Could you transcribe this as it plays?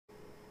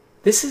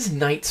This is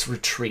Knight's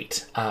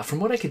Retreat. From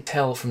what I could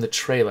tell from the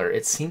trailer,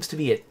 it seems to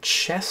be a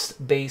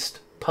chess-based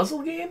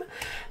puzzle game.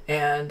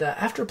 And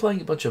after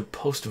playing a bunch of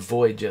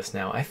Post-Void just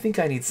now, I think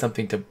I need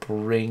something to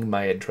bring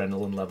my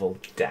adrenaline level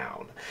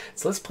down.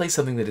 So let's play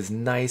something that is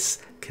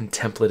nice,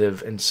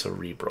 contemplative, and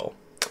cerebral.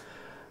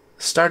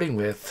 Starting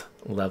with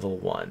level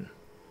 1.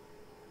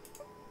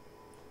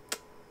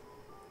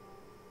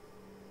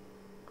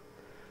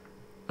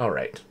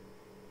 Alright.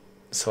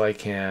 So I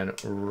can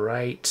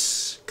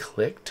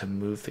right-click to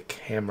move the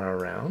camera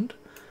around.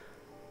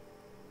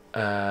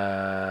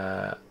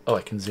 Oh,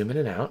 I can zoom in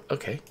and out.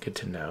 Okay, good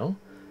to know.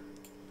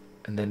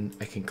 And then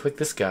I can click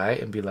this guy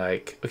and be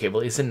like, okay,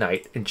 well, he's a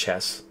knight in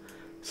chess.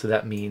 So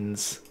that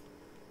means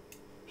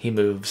he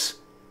moves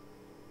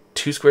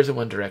 2 squares in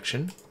one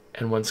direction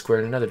and 1 square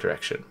in another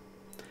direction.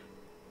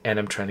 And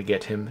I'm trying to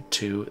get him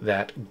to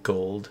that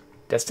gold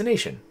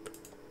destination.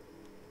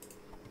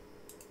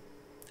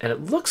 And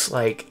it looks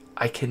like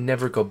I can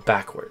never go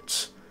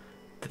backwards.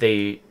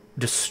 They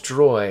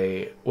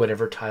destroy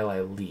whatever tile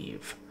I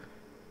leave.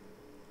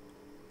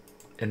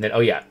 And then, oh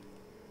yeah.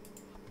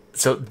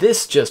 So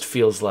this just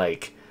feels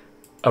like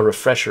a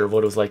refresher of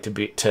what it was like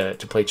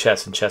to play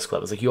chess in chess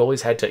club. It's like you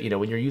always had to,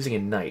 when you're using a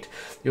knight,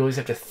 you always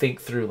have to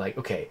think through like,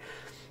 okay,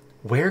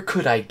 where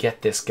could I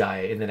get this guy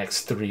in the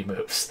next 3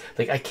 moves?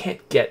 Like I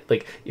can't get,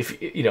 like,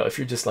 if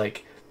you're just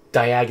like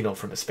diagonal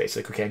from a space,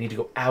 like, okay, I need to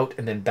go out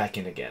and then back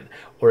in again.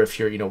 Or if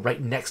you're,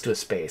 right next to a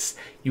space,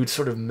 you would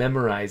sort of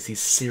memorize these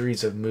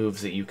series of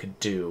moves that you could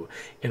do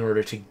in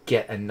order to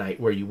get a knight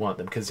where you want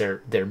them, because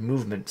their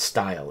movement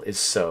style is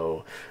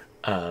so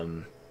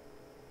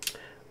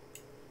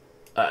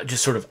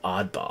just sort of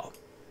oddball.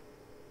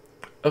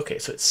 Okay,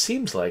 so it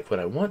seems like what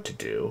I want to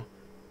do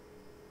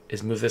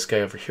is move this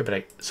guy over here,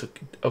 but so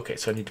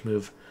I need to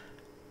move.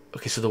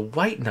 Okay, so the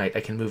white knight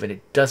I can move and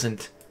it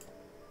doesn't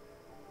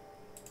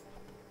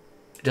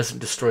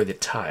destroy the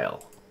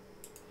tile.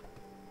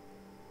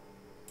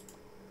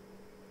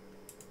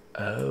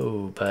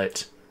 Oh,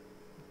 but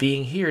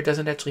being here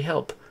doesn't actually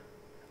help.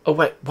 Oh,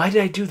 wait, why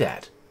did I do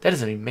that? That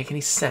doesn't even make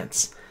any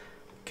sense.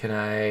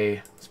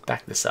 Let's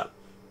back this up.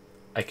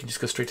 I can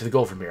just go straight to the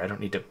goal from here. I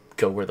don't need to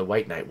go where the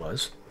white knight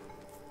was.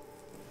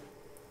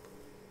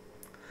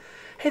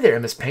 Hey there,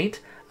 MS Paint.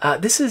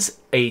 This is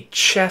a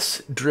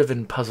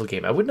chess-driven puzzle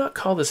game. I would not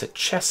call this a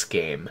chess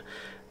game.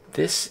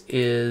 This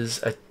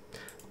is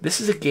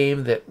a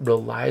game that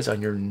relies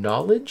on your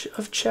knowledge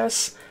of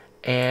chess,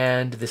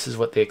 and this is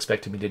what they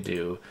expected me to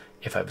do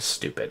if I was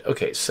stupid.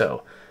 Okay,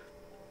 so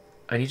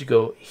I need to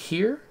go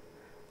here,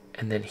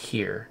 and then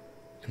here,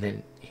 and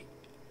then...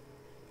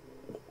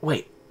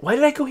 Wait, why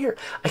did I go here?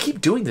 I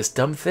keep doing this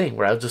dumb thing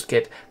where I'll just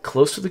get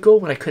close to the goal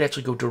when I could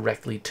actually go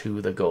directly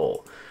to the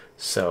goal.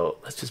 So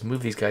let's just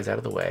move these guys out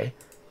of the way.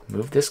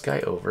 Move this guy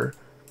over.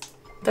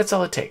 That's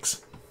all it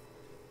takes.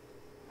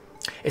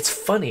 It's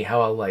funny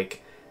how I'll,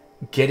 like,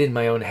 get in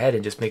my own head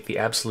and just make the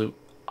absolute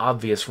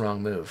obvious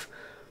wrong move.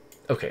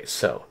 Okay,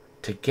 so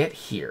to get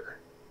here,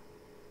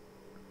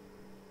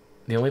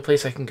 the only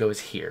place I can go is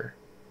here.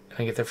 And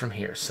I get there from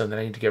here. So then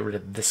I need to get rid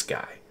of this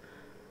guy.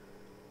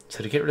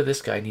 So to get rid of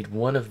this guy, I need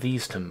one of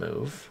these to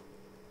move.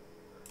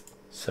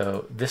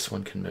 So this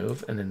one can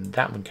move, and then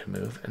that one can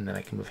move, and then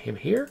I can move him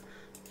here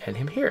and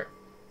him here.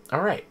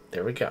 All right,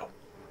 there we go.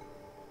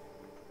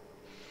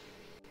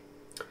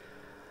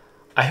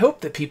 I hope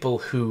that people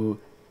who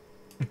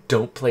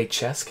don't play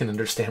chess can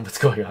understand what's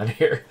going on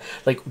here.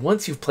 Like,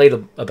 once you've played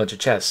a bunch of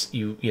chess,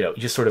 you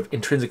just sort of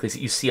intrinsically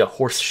you see a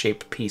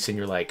horse-shaped piece and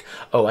you're like,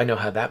 oh, I know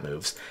how that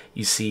moves.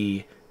 You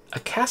see a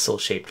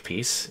castle-shaped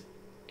piece,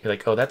 you're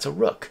like, oh, that's a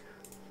rook.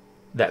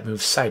 That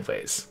moves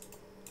sideways.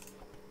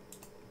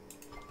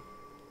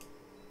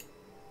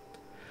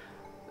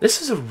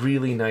 This is a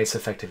really nice,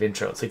 effective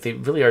intro. It's like they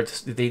really are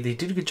just, they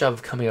did a good job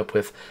of coming up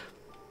with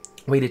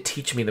a way to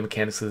teach me the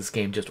mechanics of this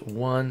game, just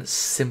one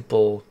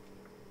simple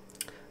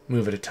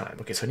move at a time.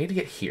 Okay, so I need to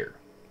get here.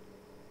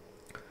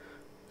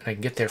 And I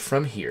can get there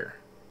from here.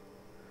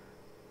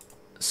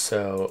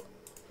 So,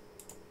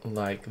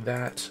 like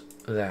that,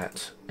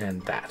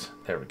 and that.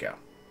 There we go.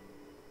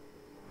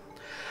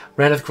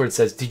 Round of the Cord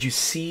says, did you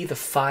see the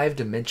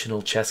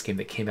 5-dimensional chess game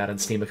that came out on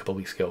Steam a couple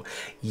weeks ago?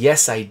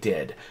 Yes, I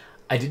did.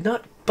 I did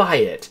not buy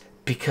it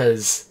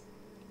because,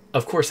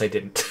 of course I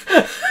didn't.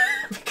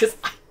 Because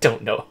I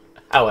don't know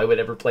how I would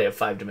ever play a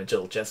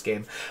 5-dimensional chess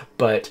game.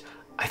 But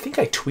I think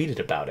I tweeted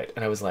about it,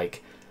 and I was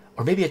like,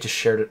 or maybe I just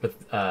shared it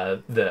with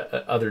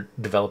the other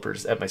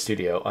developers at my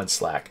studio on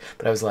Slack.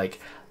 But I was like,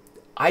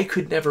 I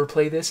could never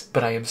play this,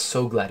 but I am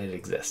so glad it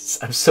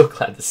exists. I'm so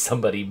glad that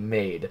somebody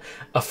made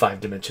a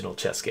 5-dimensional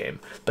chess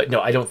game. But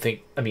no, I don't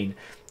think,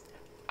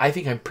 I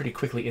think I'm pretty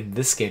quickly in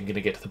this game going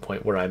to get to the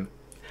point where I'm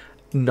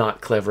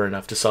not clever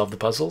enough to solve the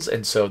puzzles,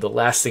 and so the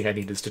last thing I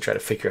need is to try to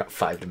figure out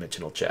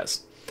 5-dimensional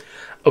chess.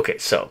 Okay,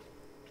 so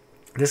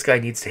this guy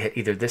needs to hit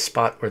either this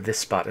spot or this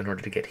spot in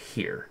order to get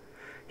here.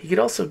 He could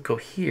also go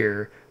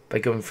here by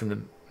going from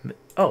the...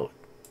 Oh,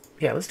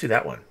 yeah, let's do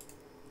that one.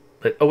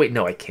 But, oh, wait,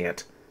 no, I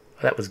can't.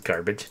 Oh, that was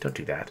garbage. Don't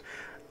do that.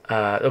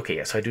 Okay,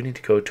 yeah, so I do need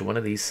to go to one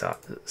of these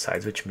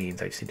sides, which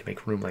means I just need to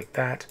make room like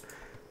that,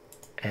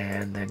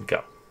 and then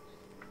go.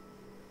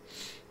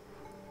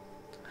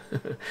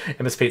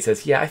 Emma Spade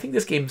says, yeah, I think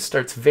this game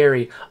starts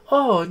very,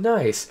 oh,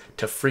 nice,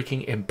 to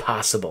freaking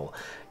impossible.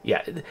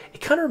 Yeah,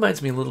 it kind of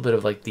reminds me a little bit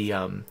of like the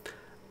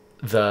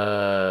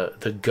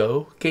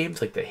Go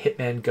games, like the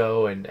Hitman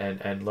Go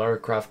and Lara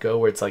Croft Go,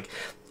 where it's like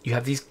you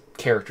have these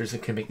characters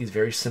that can make these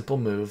very simple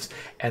moves,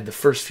 and the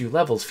first few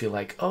levels feel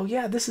like, oh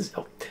yeah, this is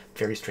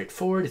very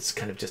straightforward. It's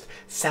kind of just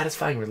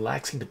satisfying,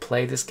 relaxing to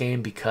play this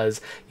game because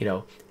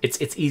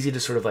it's easy to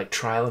sort of like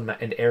trial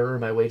and error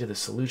my way to the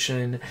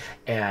solution,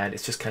 and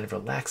it's just kind of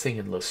relaxing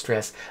and low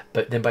stress.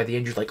 But then by the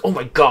end, you're like, oh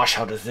my gosh,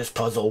 how does this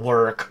puzzle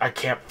work? I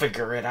can't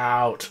figure it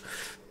out.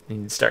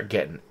 And you start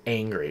getting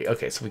angry.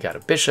 Okay, so we got a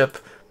bishop,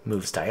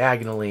 moves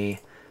diagonally,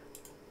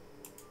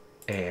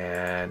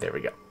 and there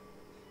we go.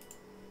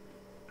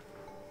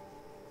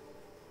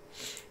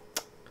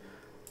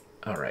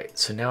 All right,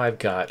 so now I've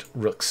got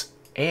rooks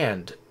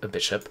and a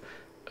bishop.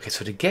 Okay,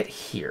 so to get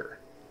here,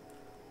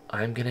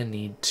 I'm gonna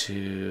need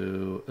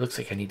to, it looks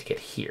like I need to get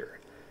here.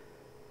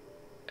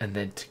 And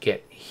then to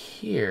get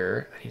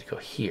here, I need to go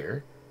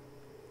here,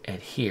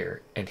 and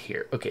here, and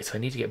here. Okay, so I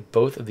need to get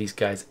both of these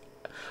guys,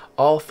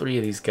 all three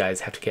of these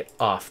guys have to get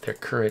off their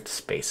current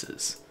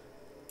spaces.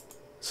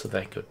 So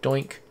that I can go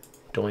doink,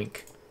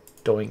 doink,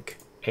 doink,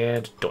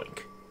 and doink.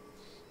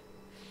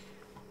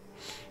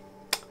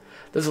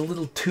 That's a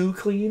little too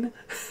clean.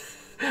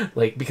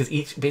 Like, because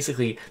each,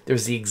 basically,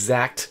 there's the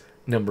exact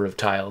number of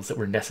tiles that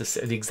were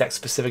necessary, the exact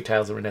specific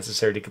tiles that were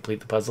necessary to complete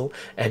the puzzle,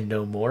 and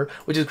no more,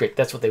 which is great.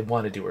 That's what they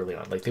want to do early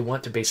on. Like, they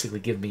want to basically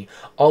give me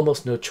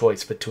almost no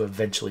choice but to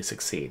eventually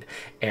succeed.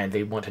 And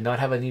they want to not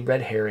have any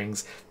red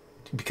herrings,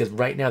 because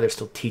right now they're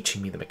still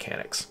teaching me the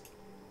mechanics.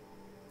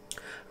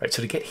 All right,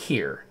 so to get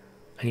here,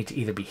 I need to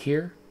either be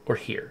here or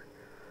here.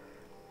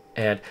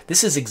 And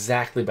this is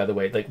exactly, by the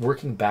way, like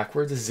working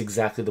backwards, this is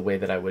exactly the way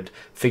that I would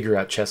figure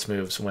out chess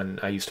moves when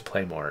I used to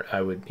play more.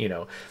 I would,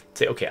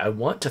 say, okay, I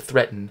want to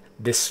threaten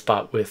this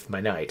spot with my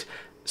knight.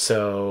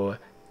 So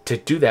to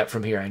do that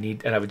from here,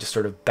 and I would just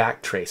sort of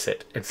backtrace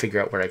it and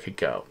figure out where I could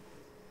go.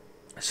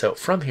 So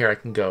from here, I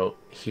can go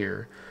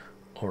here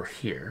or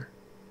here.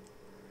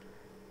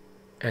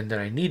 And then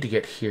I need to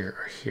get here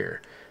or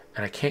here.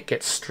 And I can't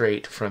get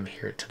straight from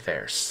here to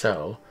there.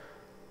 So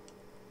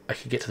I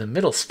could get to the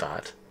middle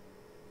spot.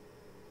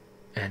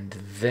 And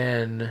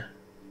then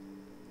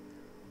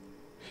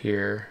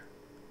here.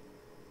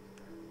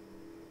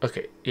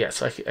 Okay, yeah,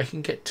 so I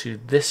can get to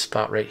this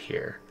spot right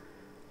here.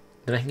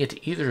 Then I can get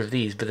to either of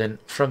these, but then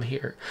from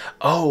here.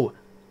 Oh,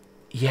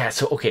 yeah,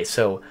 so, okay,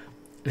 so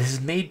this is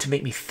made to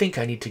make me think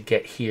I need to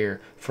get here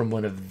from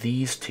one of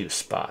these two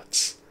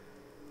spots.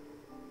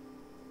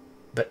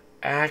 But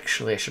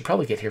actually, I should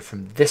probably get here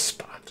from this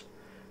spot.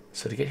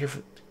 So to get here,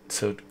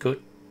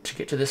 to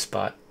get to this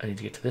spot, I need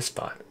to get to this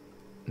spot.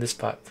 This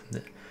spot from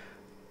this.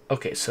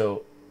 Okay,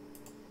 so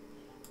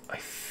I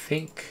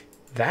think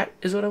that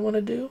is what I want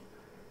to do.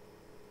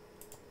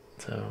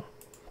 So,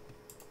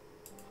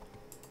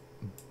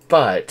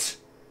 but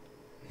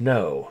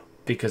no,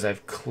 because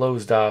I've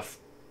closed off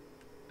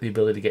the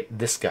ability to get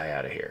this guy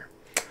out of here.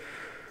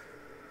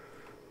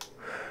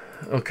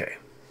 Okay.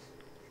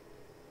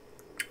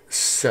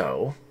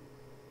 So,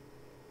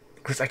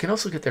 because I can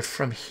also get there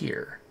from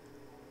here.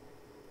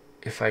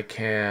 If I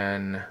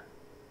can...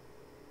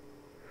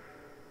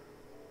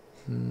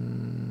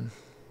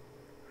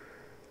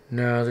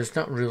 No, there's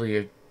not really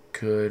a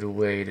good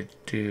way to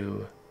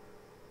do...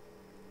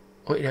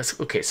 Wait, yes,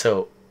 okay,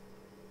 so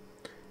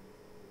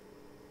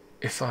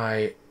if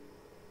I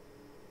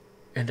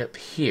end up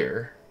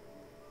here,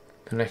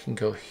 then I can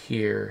go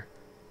here,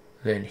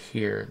 then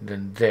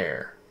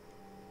there.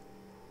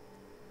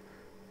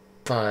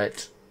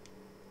 But,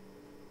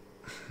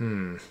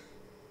 so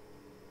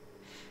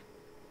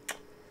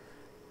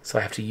I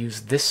have to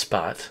use this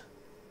spot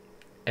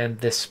and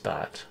this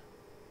spot.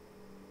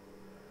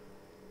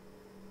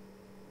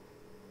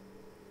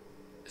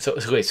 So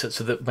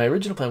my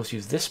original plan was to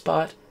use this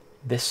spot,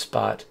 this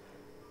spot,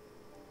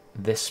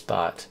 this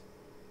spot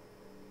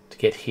to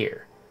get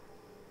here.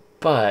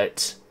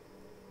 But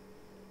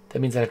that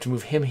means I have to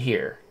move him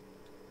here.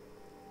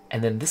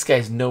 And then this guy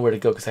has nowhere to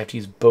go because I have to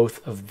use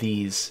both of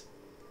these.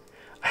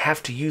 I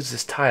have to use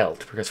this tile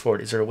to progress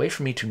forward. Is there a way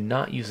for me to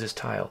not use this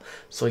tile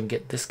so I can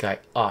get this guy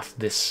off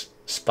this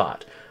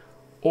spot?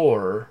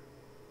 Or...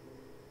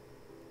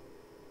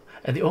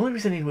 And the only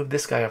reason I need to move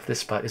this guy off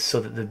this spot is so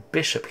that the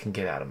bishop can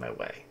get out of my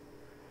way.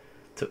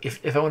 So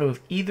if I want to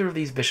move either of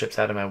these bishops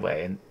out of my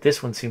way, and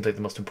this one seems like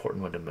the most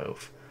important one to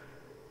move,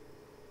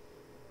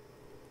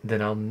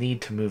 then I'll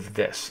need to move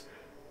this.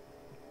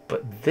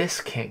 But this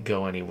can't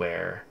go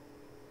anywhere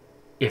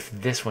if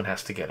this one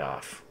has to get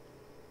off.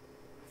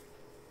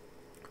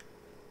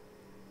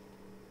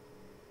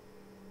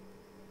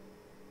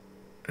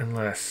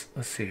 Unless,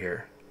 let's see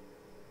here.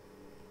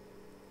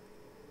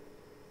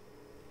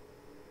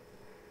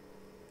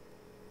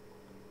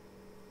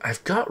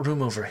 I've got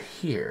room over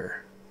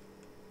here.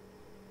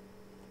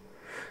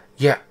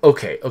 Yeah,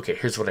 okay,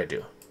 here's what I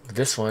do.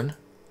 this one,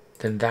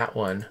 then that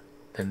one,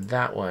 then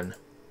that one,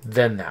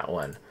 then that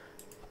one.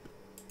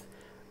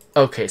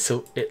 Okay,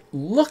 so it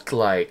looked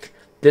like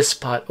this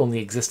spot only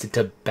existed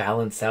to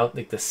balance out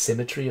like the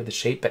symmetry of the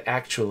shape, but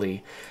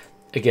actually,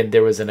 again,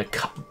 there was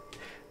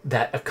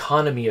that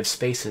economy of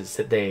spaces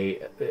that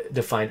they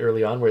defined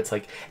early on, where it's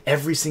like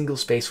every single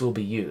space will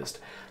be used.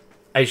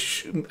 I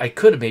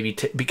could have maybe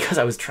because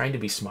I was trying to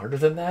be smarter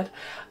than that.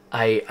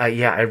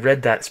 I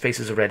read that space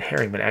is a red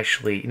herring, but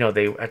actually,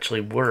 they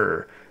actually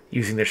were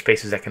using their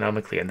spaces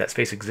economically, and that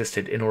space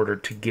existed in order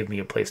to give me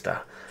a place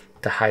to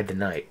hide the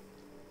knight.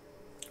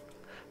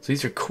 So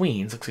these are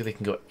queens. Looks like they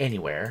can go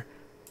anywhere.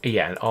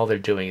 Yeah, and all they're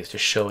doing is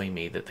just showing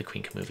me that the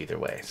queen can move either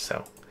way.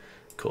 So,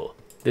 cool.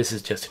 This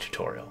is just a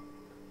tutorial.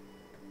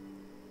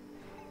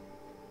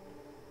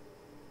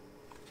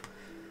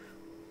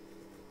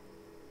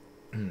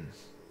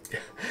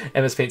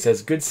 MS Paint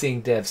says, good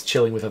seeing devs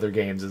chilling with other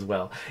games as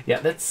well. Yeah,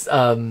 that's...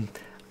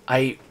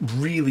 I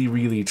really,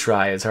 really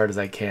try as hard as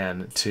I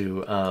can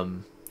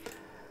to...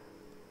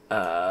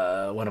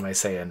 what am I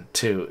saying?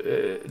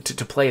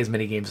 To play as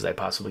many games as I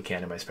possibly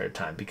can in my spare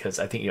time, because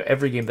I think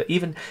every game that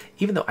even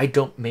though I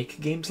don't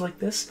make games like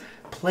this,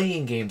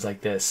 playing games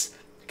like this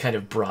kind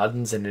of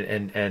broadens and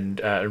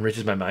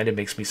enriches my mind and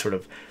makes me sort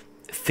of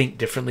think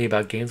differently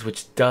about games,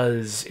 which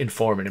does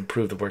inform and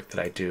improve the work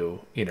that I do,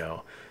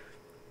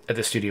 at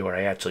the studio where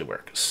I actually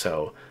work.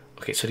 So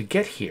okay, so to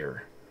get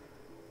here,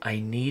 I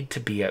need to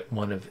be at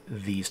one of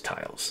these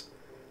tiles.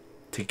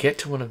 To get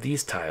to one of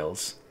these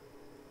tiles,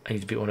 I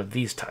need to be one of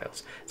these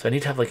tiles. So I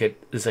need to have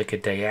there's like a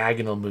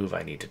diagonal move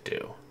I need to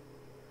do.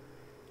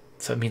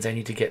 So it means I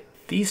need to get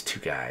these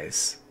two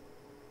guys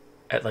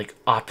at like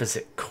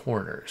opposite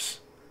corners.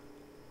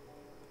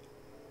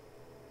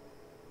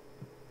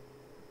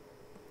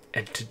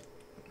 And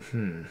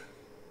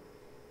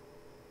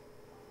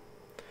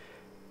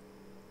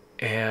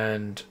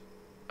And,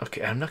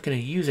 okay, I'm not going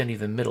to use any of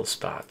the middle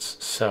spots.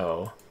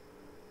 So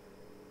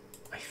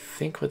I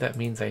think what that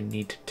means I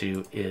need to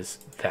do is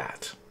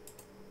that.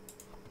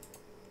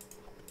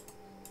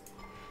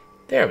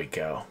 There we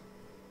go.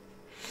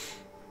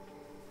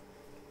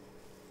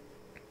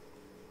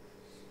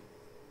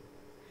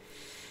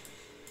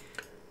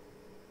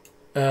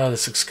 Oh,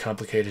 this looks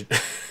complicated.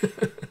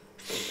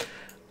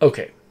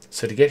 Okay,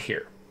 so to get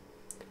here,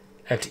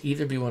 I have to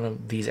either be one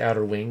of these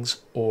outer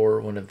wings or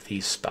one of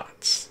these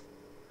spots.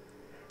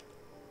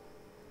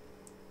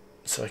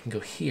 So I can go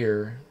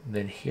here,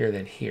 then here,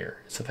 then here.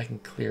 So if I can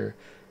clear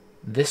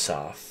this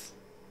off,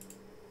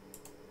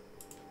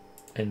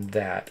 and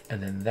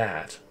then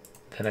that,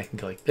 then I can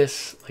go like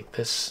this,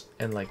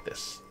 and like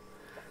this.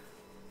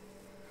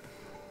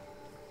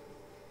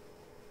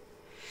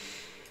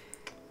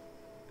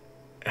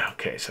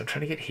 Okay, so I'm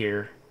trying to get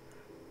here.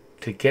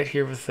 To get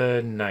here with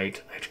the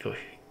knight, I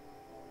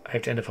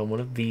have to end up on one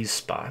of these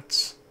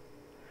spots.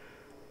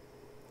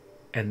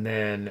 And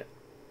then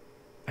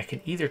I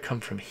can either come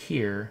from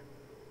here,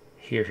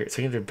 here. So I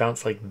can either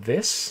bounce like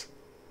this,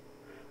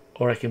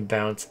 or I can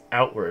bounce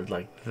outward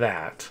like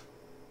that.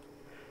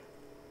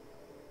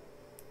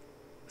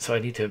 So I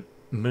need to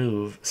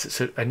move.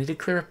 So I need to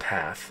clear a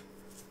path.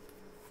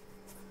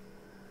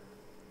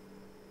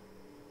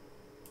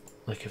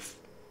 Like if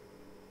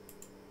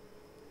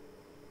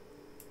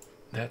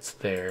that's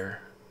there,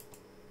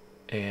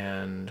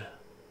 and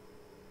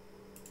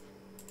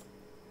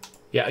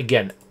yeah,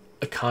 again,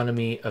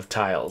 economy of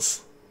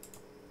tiles.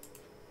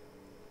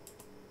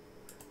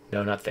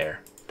 No, not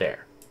there.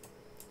 There.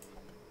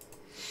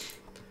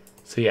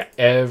 So yeah,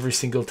 every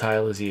single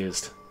tile is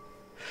used.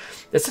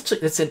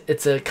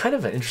 It's a kind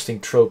of an interesting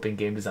trope in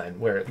game design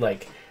where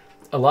like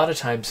a lot of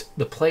times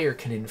the player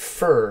can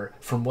infer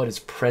from what is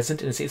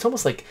present in a scene. It's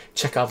almost like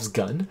Chekhov's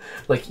gun.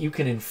 Like you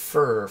can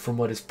infer from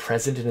what is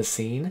present in a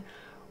scene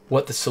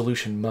what the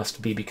solution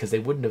must be, because they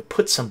wouldn't have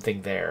put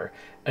something there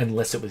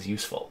unless it was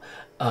useful.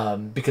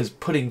 Because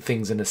putting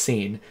things in a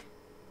scene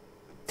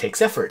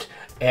takes effort,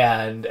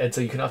 and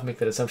so you can often make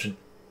that assumption.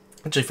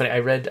 Actually, funny. I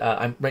read.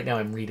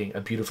 I'm reading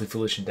A Beautifully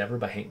Foolish Endeavor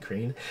by Hank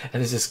Green,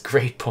 and there's this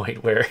great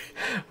point where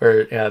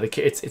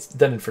it's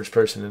done in first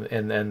person,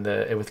 and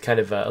with kind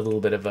of a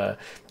little bit of a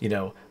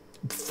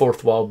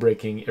fourth wall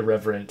breaking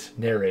irreverent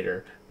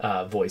narrator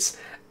voice,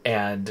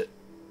 and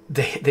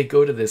they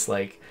go to this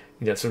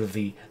sort of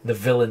the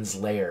villain's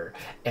lair,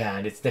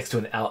 and it's next to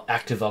an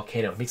active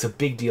volcano. It makes a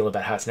big deal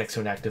about how it's next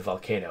to an active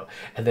volcano,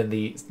 and then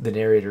the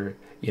narrator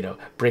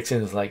breaks in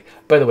and is like,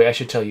 by the way, I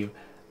should tell you,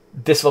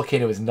 this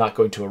volcano is not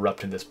going to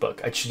erupt in this book.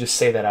 I should just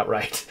say that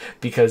outright,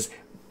 because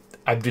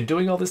I've been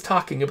doing all this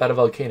talking about a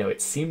volcano. It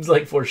seems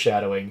like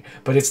foreshadowing,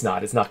 but it's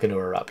not. It's not going to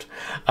erupt.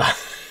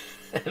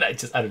 And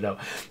I don't know.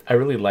 I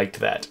really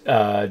liked that,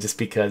 just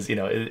because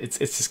it's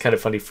just kind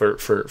of funny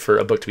for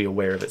a book to be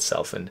aware of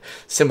itself. And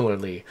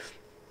similarly,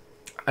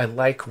 I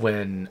like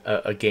when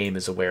a game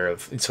is aware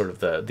of sort of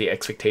the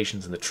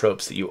expectations and the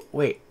tropes that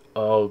wait.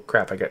 Oh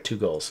crap! I got 2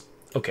 goals.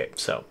 Okay,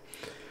 so.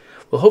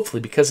 Well,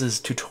 hopefully, because it's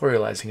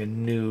tutorializing a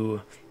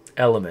new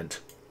element,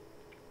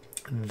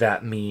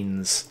 that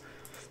means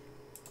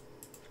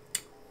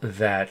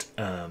that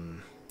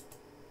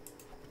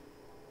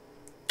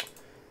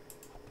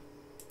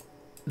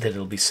that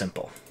it'll be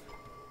simple.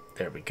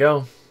 There we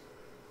go.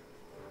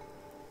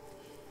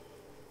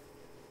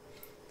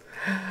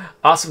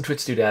 Awesome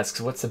Twitch Dude asks,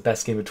 what's the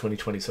best game of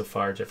 2020 so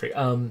far, Jeffrey?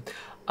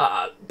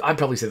 I'd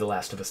probably say The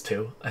Last of Us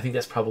 2. I think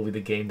that's probably the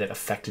game that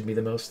affected me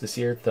the most this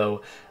year,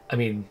 though, I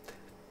mean,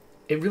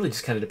 it really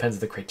just kind of depends on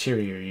the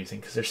criteria you're using,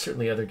 because there's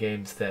certainly other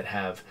games that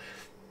have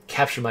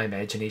captured my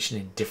imagination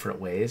in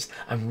different ways.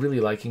 I'm really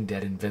liking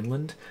Dead in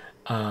Vinland.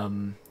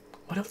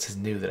 What else is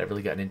new that I've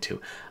really gotten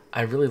into?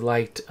 I really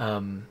liked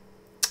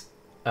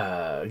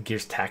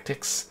Gears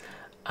Tactics.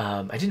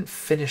 I didn't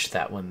finish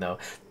that one, though.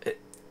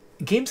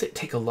 Games that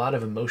take a lot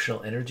of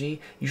emotional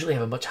energy usually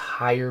have a much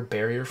higher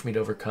barrier for me to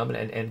overcome,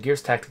 and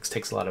Gears Tactics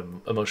takes a lot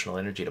of emotional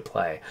energy to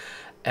play.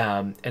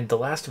 And The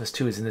Last of Us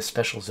 2 is in this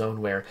special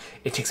zone where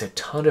it takes a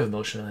ton of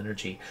emotional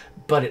energy,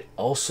 but it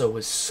also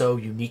was so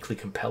uniquely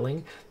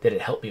compelling that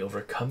it helped me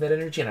overcome that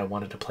energy, and I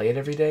wanted to play it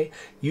every day.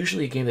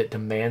 Usually a game that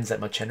demands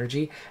that much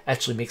energy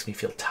actually makes me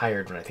feel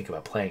tired when I think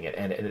about playing it,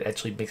 and it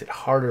actually makes it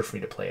harder for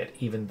me to play it,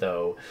 even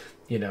though,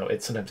 you know,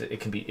 sometimes it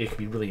can be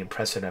really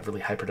impressive and have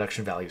really high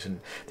production values, and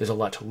there's a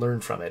lot to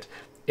learn from it.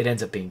 It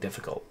ends up being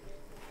difficult.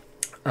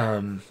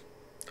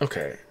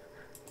 Okay.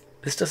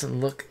 This doesn't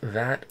look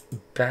that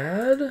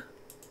bad.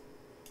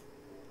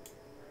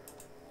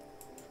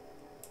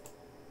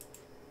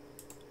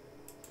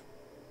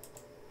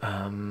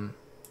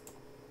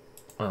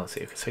 Well, let's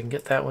see. Okay, so I can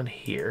get that one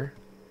here.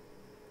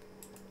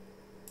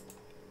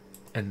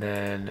 And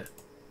then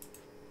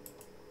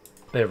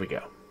there we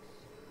go.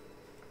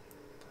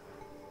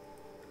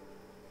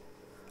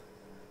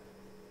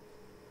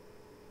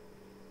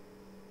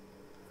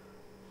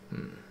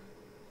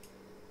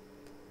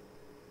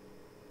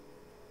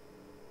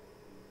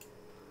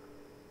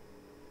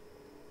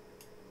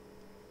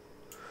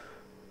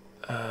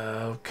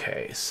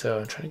 Okay, so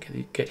I'm trying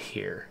to get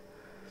here.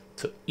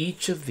 So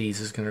each of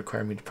these is going to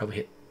require me to probably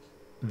hit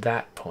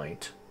that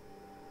point.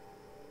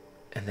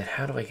 And then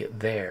how do I get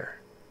there?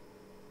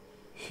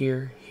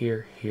 Here,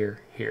 here,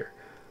 here, here.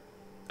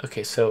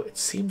 Okay, so it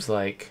seems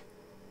like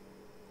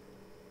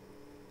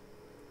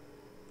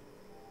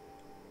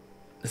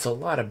there's a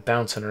lot of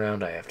bouncing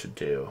around I have to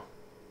do.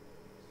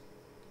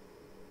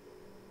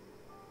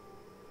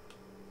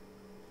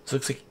 So it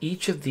looks like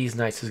each of these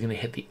knights is going to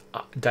hit the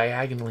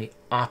diagonally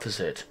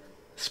opposite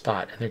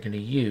spot, and they're going to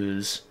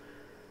use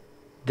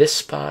this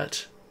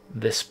spot,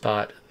 this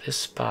spot, this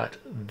spot,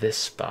 this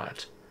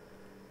spot.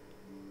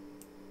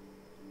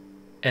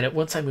 And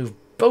once I move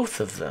both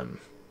of them,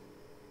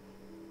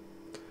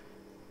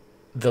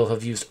 they'll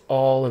have used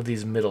all of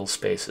these middle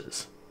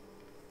spaces.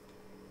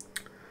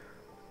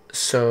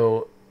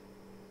 So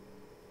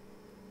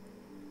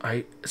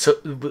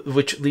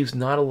which leaves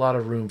not a lot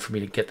of room for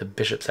me to get the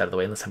bishops out of the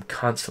way unless I'm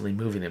constantly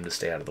moving them to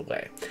stay out of the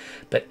way.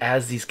 But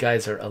as these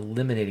guys are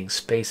eliminating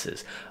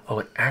spaces, oh,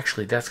 and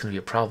actually that's going to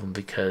be a problem,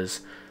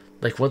 because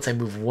like once I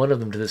move one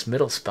of them to this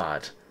middle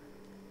spot,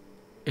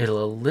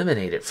 it'll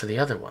eliminate it for the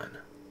other one.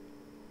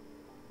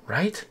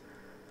 Right?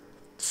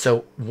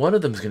 So one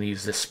of them is going to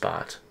use this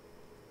spot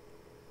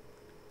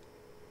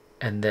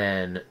and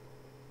then,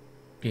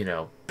 you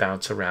know,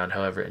 bounce around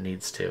however it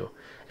needs to.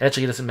 And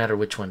actually it doesn't matter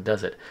which one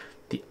does it.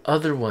 The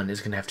other one is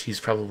going to have to use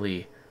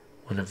probably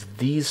one of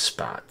these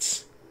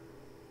spots.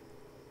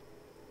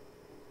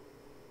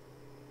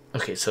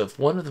 Okay, so if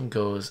one of them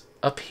goes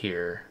up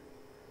here,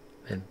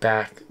 then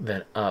back,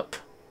 then up,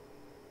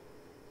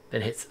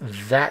 then hits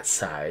that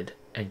side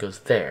and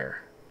goes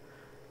there,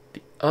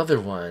 the other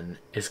one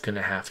is going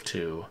to have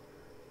to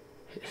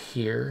hit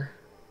here,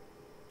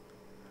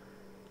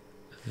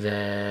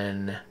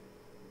 then...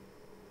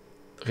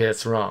 Okay,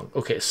 that's wrong.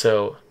 Okay,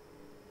 so...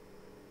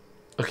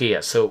 Okay,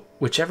 yeah, so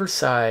whichever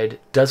side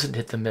doesn't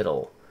hit the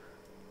middle,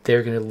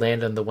 they're going to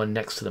land on the one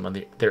next to them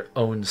on their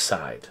own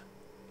side.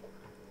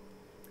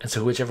 And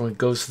so whichever one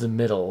goes to the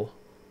middle,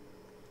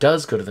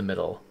 does go to the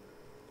middle,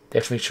 they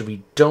have to make sure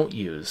we don't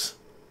use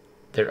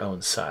their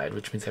own side,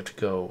 which means they have to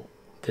go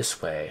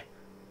this way,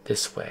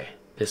 this way,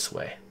 this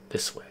way,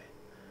 this way.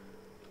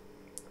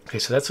 Okay,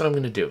 so that's what I'm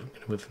going to do. I'm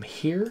going to move them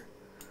here.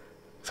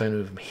 So I'm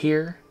going to move them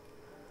here,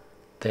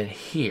 then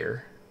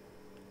here.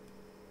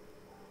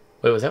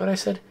 Wait, was that what I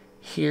said?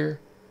 Here,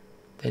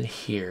 then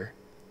here,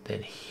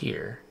 then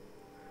here,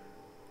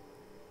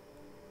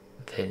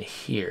 then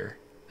here,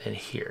 then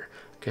here.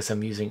 Because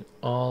I'm using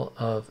all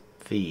of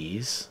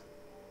these,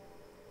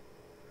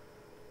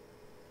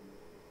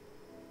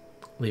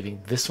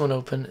 leaving this one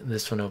open,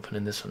 this one open,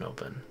 and this one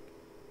open.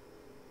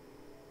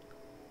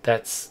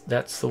 That's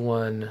the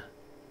one.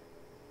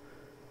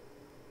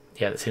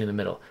 Yeah, that's hitting the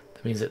middle.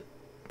 That means that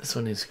this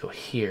one needs to go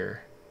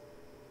here,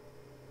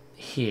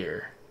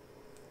 here.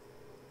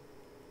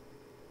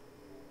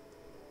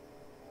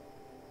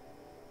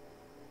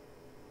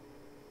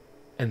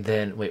 And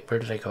then, wait, where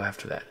did I go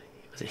after that?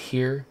 Was it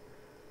here?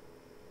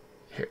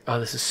 Here.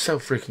 Oh, this is so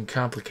freaking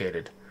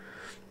complicated.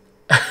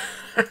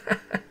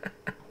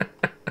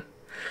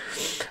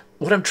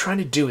 What I'm trying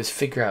to do is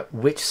figure out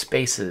which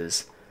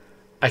spaces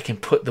I can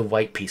put the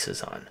white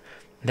pieces on.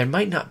 There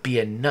might not be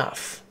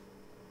enough,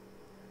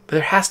 But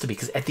there has to be,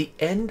 because at the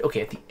end,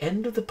 okay, at the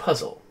end of the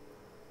puzzle,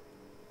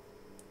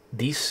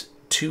 these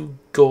two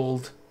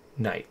gold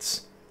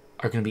knights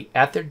are going to be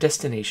at their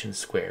destination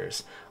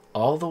squares.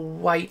 All the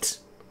white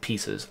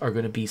pieces are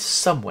going to be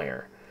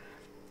somewhere,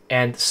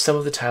 and some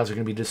of the tiles are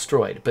going to be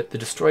destroyed. But the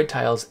destroyed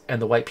tiles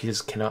and the white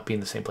pieces cannot be in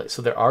the same place.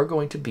 So there are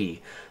going to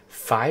be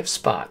 5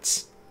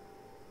 spots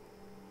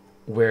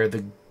where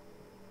the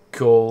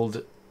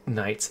gold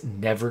knights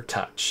never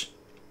touch.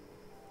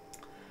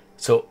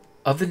 So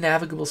of the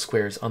navigable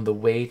squares on the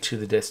way to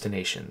the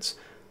destinations,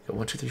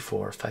 1, 2, 3,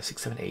 4, 5,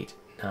 6, 7, 8,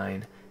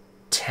 9,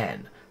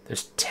 10.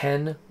 There's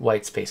 10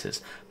 white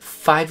spaces.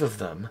 5 of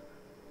them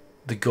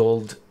the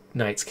gold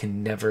knights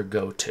can never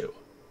go to.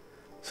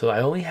 So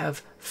I only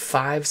have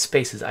 5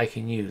 spaces I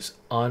can use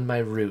on my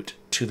route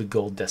to the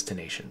gold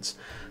destinations.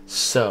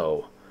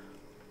 So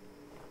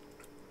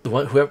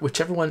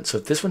whichever one, so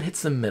if this one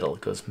hits the middle,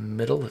 it goes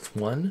middle, it's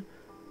 1,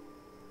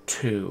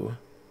 2,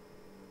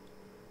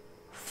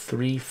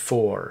 3,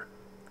 4.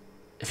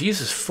 If it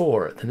uses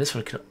 4, then this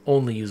one can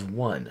only use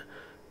 1,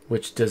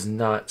 which does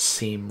not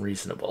seem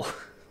reasonable.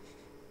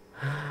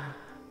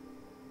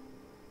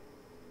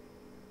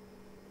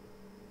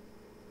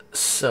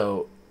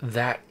 So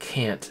that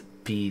can't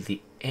be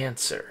the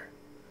answer.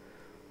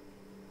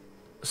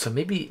 So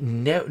maybe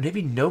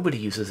nobody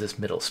uses this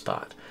middle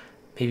spot.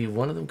 Maybe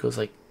one of them goes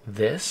like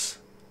this.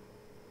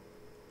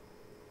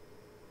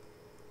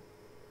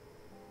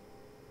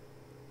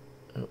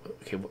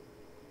 Okay,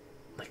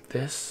 like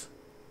this.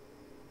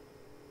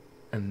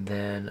 And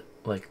then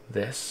like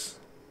this.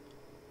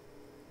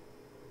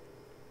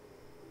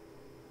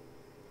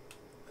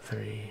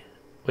 3.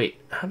 Wait,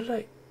 how did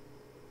I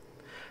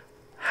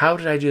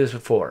do this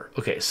before?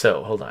 Okay,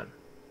 so hold on.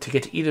 To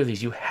get to either of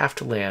these, you have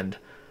to land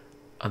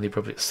on the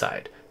appropriate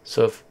side.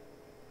 So if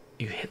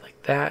you hit like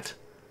that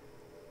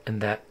and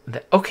that.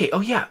 Okay,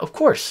 oh yeah, of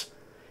course.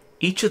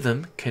 Each of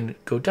them can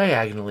go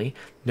diagonally.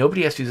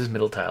 Nobody has to use this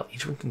middle tile.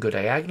 Each one can go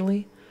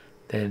diagonally,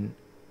 then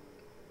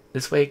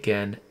this way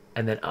again,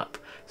 and then up.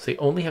 So you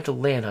only have to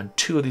land on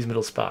 2 of these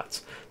middle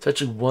spots. So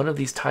actually one of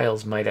these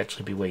tiles might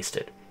actually be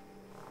wasted.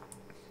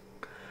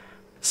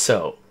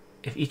 So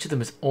if each of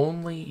them is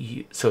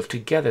only, so if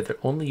together they're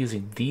only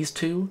using these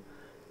 2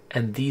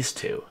 and these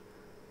 2,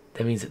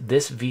 that means that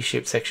this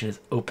V-shaped section is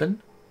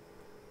open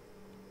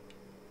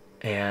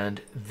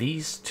and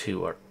these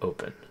 2 are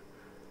open.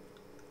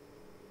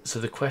 So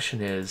the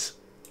question is,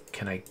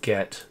 can I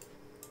get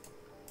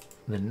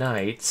the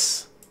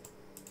knights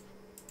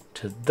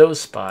to those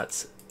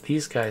spots,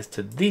 these guys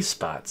to these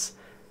spots,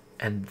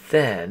 and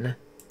then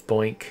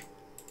boink,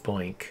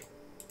 boink,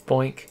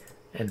 boink,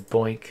 and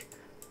boink,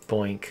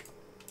 boink,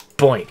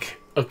 boink.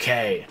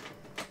 Okay,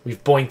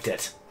 we've boinked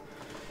it.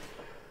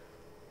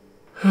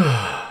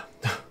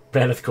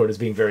 Brandeth Court is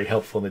being very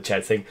helpful in the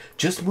chat, saying,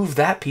 just move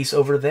that piece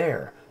over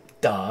there.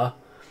 Duh.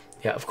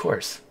 Yeah, of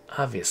course.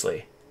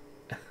 Obviously.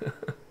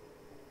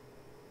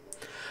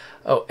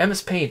 Oh,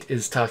 MS Paint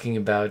is talking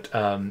about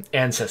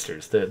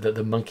Ancestors,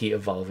 the monkey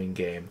evolving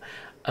game.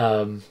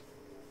 It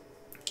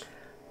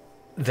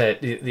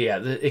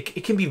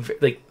can be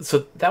like,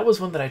 so that was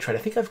one that I tried. I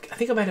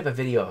think I might have a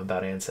video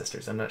about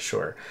Ancestors. I'm not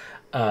sure.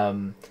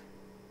 Oh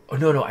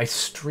no, I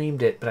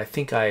streamed it, but I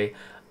think I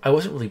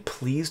wasn't really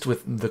pleased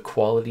with the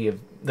quality of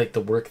like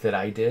the work that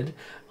I did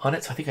on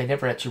it, so I think I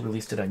never actually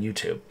released it on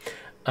YouTube.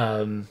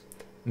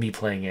 Me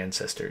playing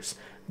Ancestors,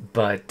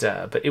 but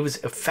it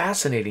was a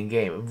fascinating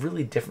game,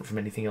 really different from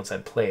anything else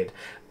I'd played.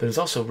 But it was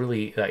also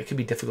really it could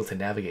be difficult to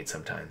navigate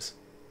sometimes.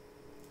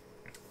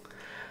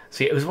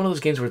 See, it was one of those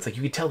games where it's like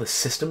you could tell the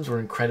systems were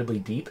incredibly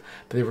deep,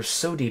 but they were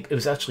so deep it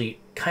was actually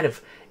kind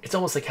of, it's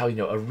almost like how, you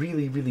know, a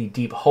really, really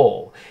deep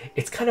hole,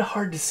 it's kind of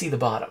hard to see the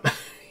bottom,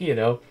 you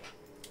know,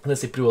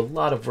 unless they do a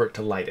lot of work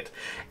to light it.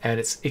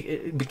 And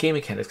game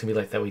mechanics can be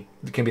like that way,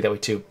 can be that way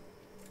too.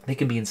 They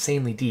can be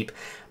insanely deep,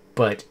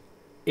 but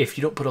if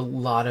you don't put a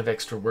lot of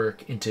extra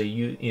work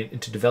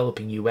into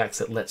developing UX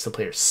that lets the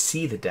player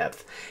see the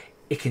depth,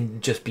 it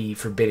can just be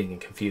forbidding and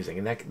confusing,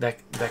 and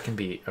that can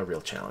be a real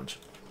challenge.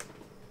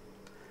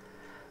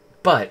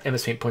 But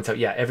MS Paint points out,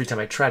 yeah, every time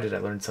I tried it, I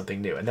learned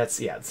something new. And that's,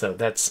 yeah, so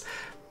that's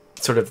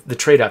sort of the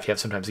trade-off you have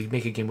sometimes. You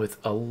make a game with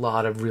a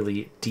lot of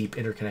really deep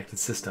interconnected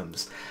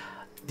systems.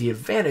 The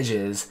advantage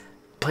is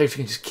players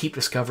can just keep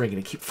discovering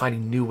and keep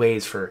finding new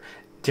ways for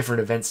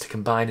different events to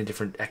combine and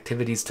different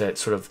activities to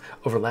sort of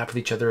overlap with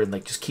each other, and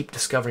like just keep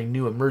discovering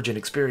new emergent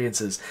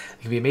experiences.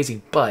 It can be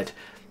amazing, but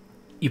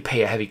you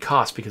pay a heavy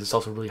cost because it's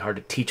also really hard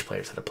to teach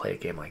players how to play a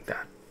game like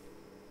that.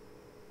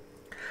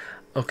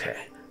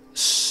 Okay,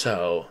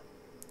 so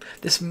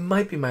this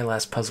might be my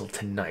last puzzle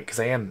tonight because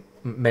I am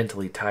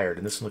mentally tired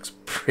and this one looks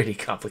pretty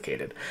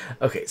complicated.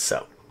 Okay,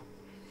 so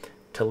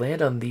to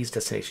land on these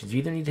destinations, you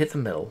either need to hit the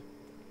middle.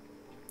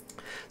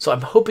 So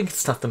I'm hoping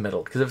it's not the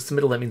middle, because if it's the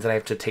middle, that means that I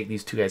have to take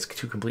these 2 guys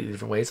 2 completely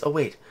different ways. Oh,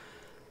 wait.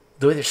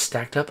 The way they're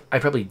stacked up, I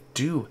probably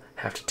do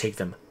have to take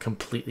them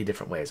completely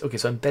different ways. Okay,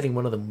 so I'm betting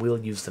one of them will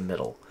use the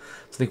middle.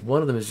 So I think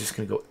one of them is just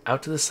going to go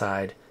out to the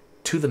side,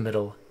 to the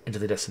middle, into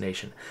the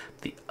destination.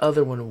 The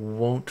other one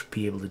won't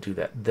be able to do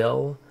that.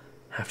 They'll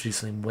have to do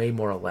something way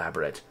more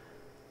elaborate.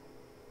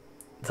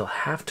 They'll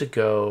have to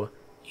go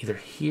either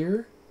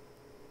here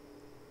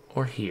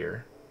or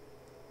here.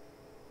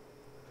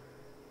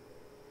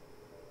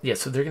 Yeah,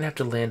 so they're going to have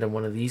to land on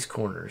one of these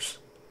corners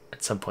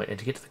at some point. And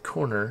to get to the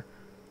corner,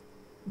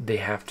 they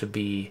have to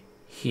be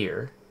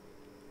here.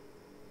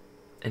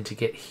 And to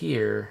get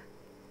here,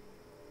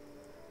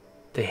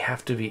 they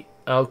have to be...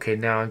 Okay,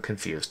 now I'm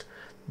confused.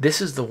 This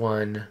is the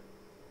one...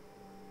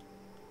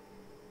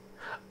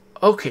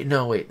 Okay,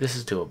 no, wait, this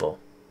is doable.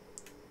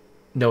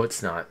 No,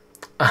 it's not.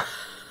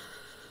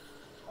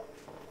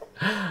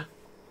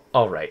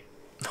 All right,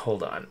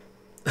 hold on.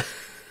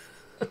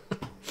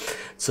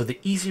 So the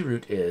easy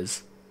route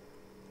is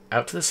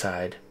out to the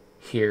side,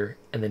 here,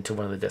 and then to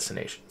one of the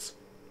destinations.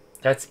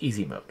 That's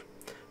easy mode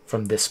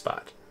from this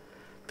spot.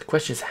 The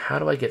question is, how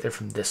do I get there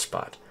from this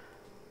spot?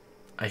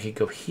 I could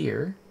go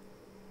here,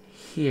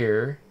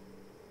 here,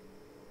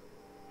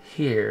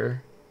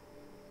 here.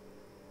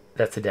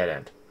 That's a dead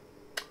end.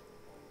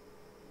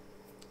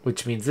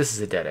 Which means this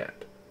is a dead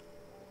end.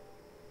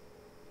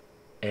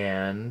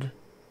 And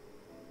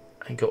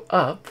I go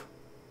up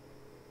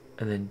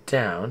and then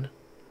down.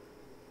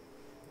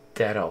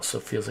 That also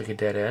feels like a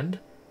dead end.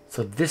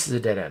 So this is a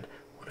dead end.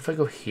 What if I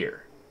go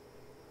here?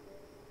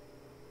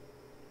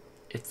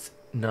 It's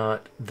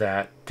not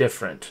that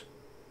different.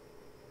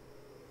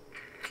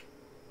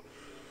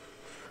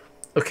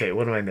 Okay,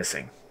 what am I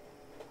missing?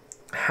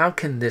 How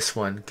can this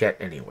one get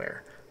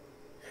anywhere?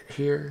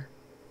 Here,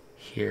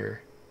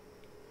 here,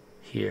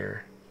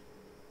 here.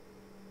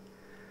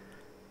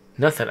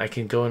 Nothing. I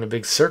can go in a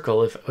big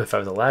circle if I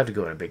was allowed to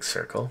go in a big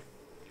circle.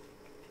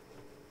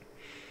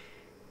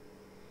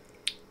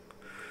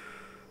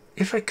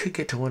 If I could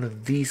get to one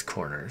of these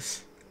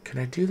corners, can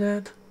I do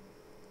that?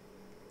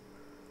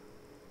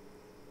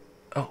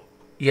 Oh,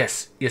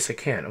 yes. Yes, I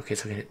can. Okay,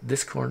 so I can hit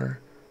this corner,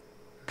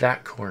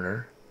 that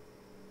corner.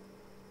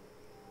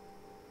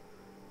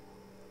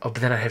 Oh,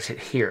 but then I have to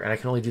hit here, and I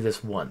can only do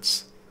this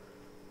once.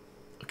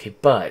 Okay,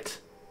 but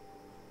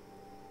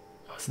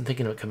I wasn't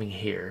thinking of it coming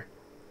here.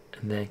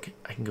 And then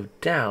I can go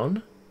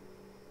down.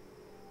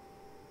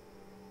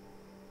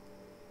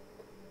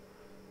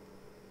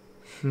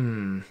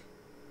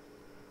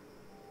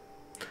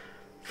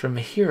 From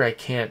here, I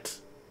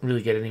can't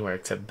really get anywhere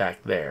except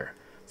back there.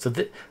 So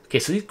okay,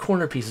 so these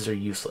corner pieces are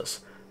useless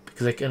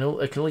because I can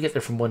only get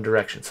there from one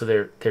direction. So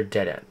they're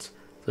dead ends.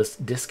 Let's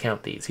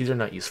discount these. These are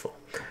not useful.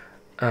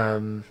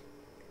 Yeah,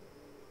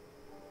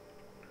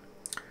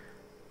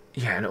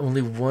 and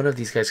only one of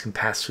these guys can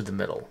pass through the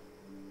middle.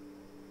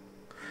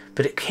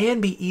 But it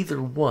can be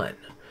either one.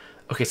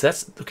 Okay, so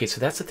that's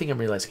the thing I'm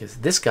realizing is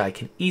this guy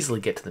can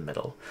easily get to the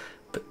middle,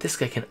 but this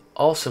guy can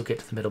also get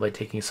to the middle by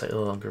taking a slightly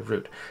longer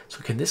route.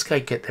 So can this guy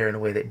get there in a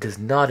way that does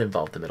not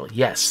involve the middle?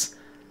 Yes.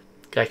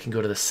 Guy can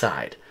go to the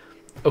side.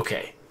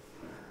 Okay.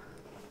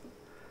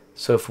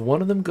 So if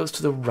one of them goes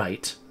to the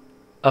right,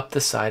 up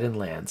the side and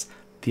lands,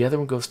 the other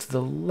one goes to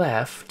the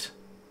left.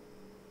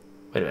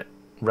 Wait a minute.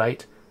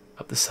 Right,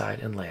 up the side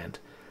and land.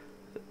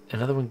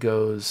 Another one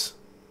goes...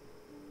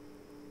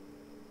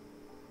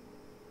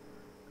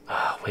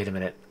 Oh, wait a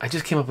minute. I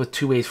just came up with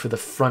two ways for the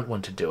front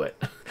one to do it.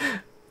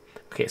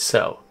 Okay,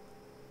 so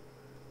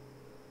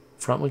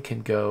front one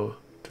can go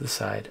to the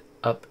side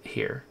up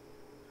here.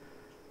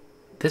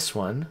 This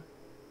one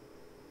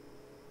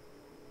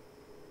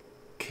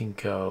can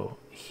go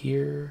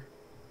here,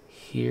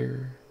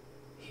 here,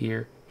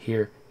 here,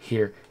 here,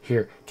 here,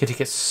 here. Can take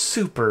a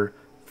super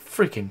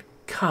freaking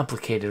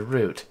complicated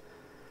route.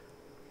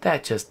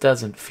 That just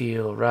doesn't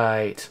feel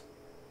right.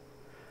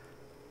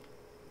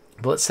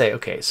 But let's say,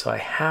 okay, so I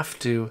have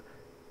to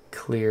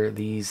clear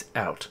these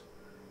out,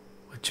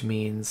 which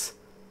means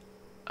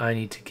I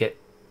need to get...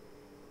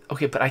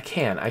 Okay, but I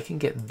can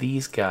get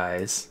these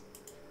guys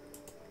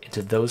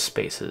into those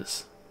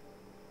spaces,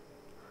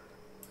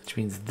 which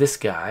means this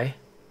guy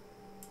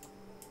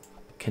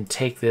can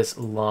take this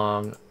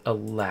long,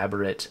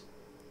 elaborate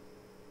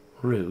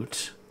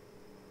route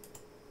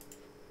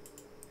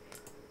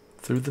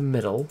through the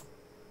middle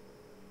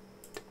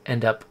to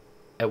end up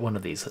at one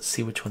of these. Let's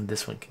see which one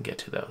this one can get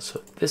to, though.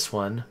 So this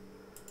one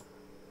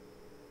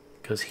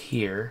goes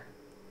here.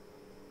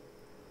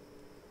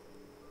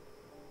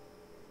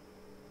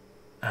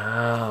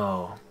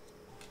 Oh.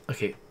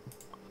 Okay.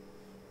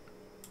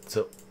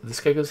 So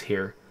this guy goes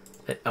here.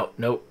 Oh,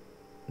 nope.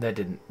 That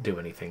didn't do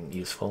anything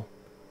useful.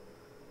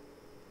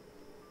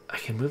 I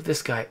can move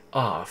this guy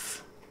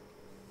off.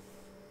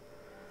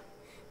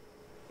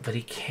 But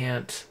he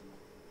can't...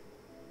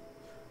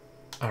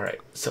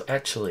 Alright, so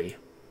actually...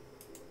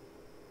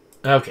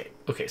 Okay,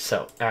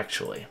 so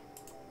actually...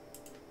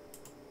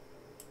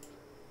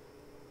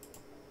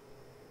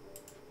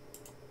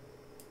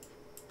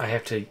 I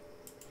have to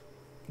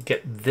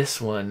get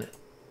this one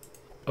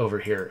over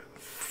here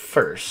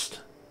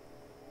first.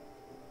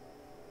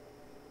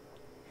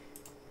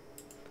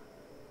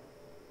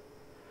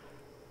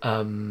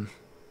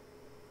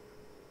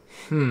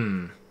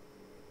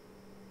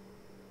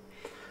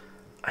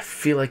 I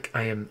feel like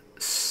I am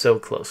so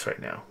close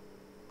right now.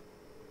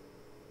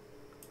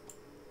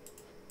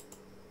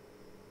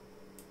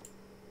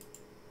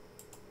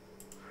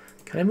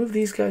 Can I move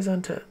these guys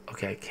onto...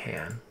 Okay, I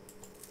can.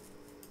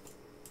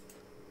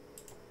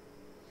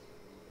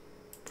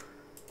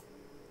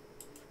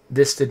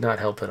 This did not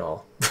help at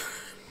all.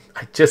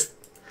 I just...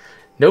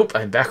 Nope,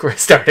 I'm back where I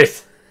started.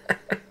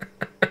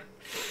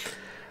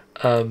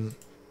 Oh,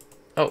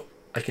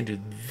 I can do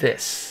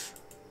this.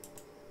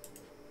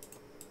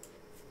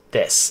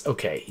 This.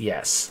 Okay,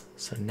 yes.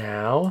 So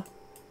now...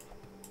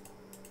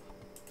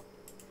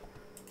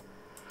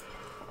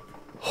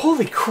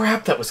 Holy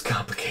crap, that was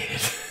complicated.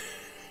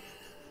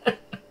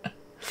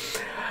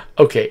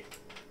 Okay.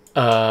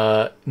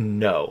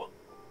 No.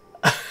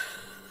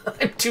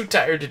 I'm too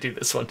tired to do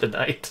this one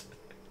tonight.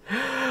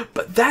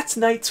 But that's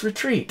Knight's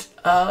Retreat.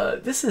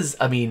 This is,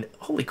 I mean,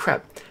 holy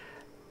crap.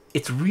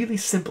 It's really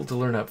simple to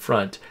learn up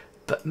front,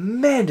 but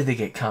man, do they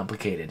get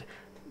complicated.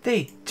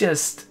 They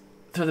just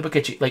throw the book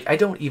at you. Like, I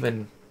don't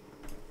even...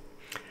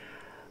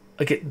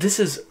 Like, this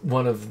is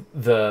one of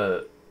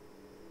the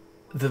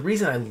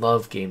reason I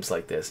love games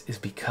like this is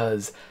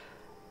because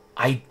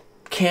I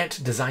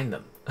can't design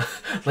them.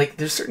 Like,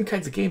 there's certain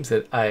kinds of games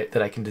that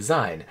I can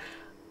design.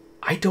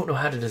 I don't know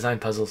how to design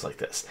puzzles like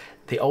this.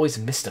 They always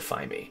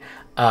mystify me.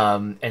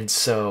 And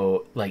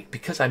so, like,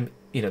 because I'm,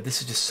 you know,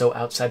 this is just so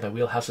outside my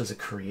wheelhouse as a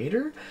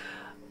creator,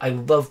 I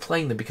love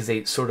playing them because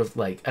they sort of,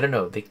 like, I don't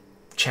know, they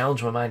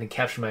challenge my mind and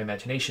capture my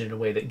imagination in a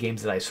way that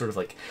games that I sort of,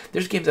 like,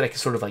 there's games that I can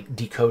sort of, like,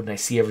 decode and I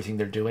see everything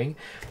they're doing.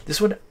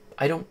 This one,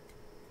 I don't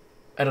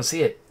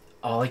see it.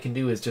 All I can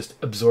do is just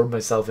absorb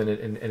myself in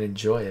it and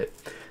enjoy it.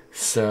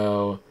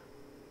 So,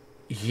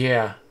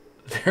 yeah,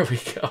 there we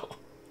go.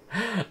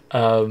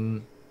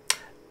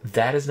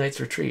 That is Knight's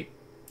Retreat.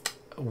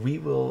 We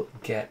will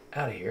get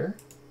out of here,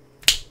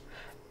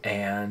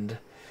 and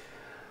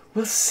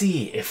we'll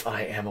see if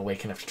I am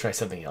awake enough to try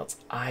something else.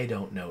 I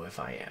don't know if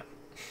I am.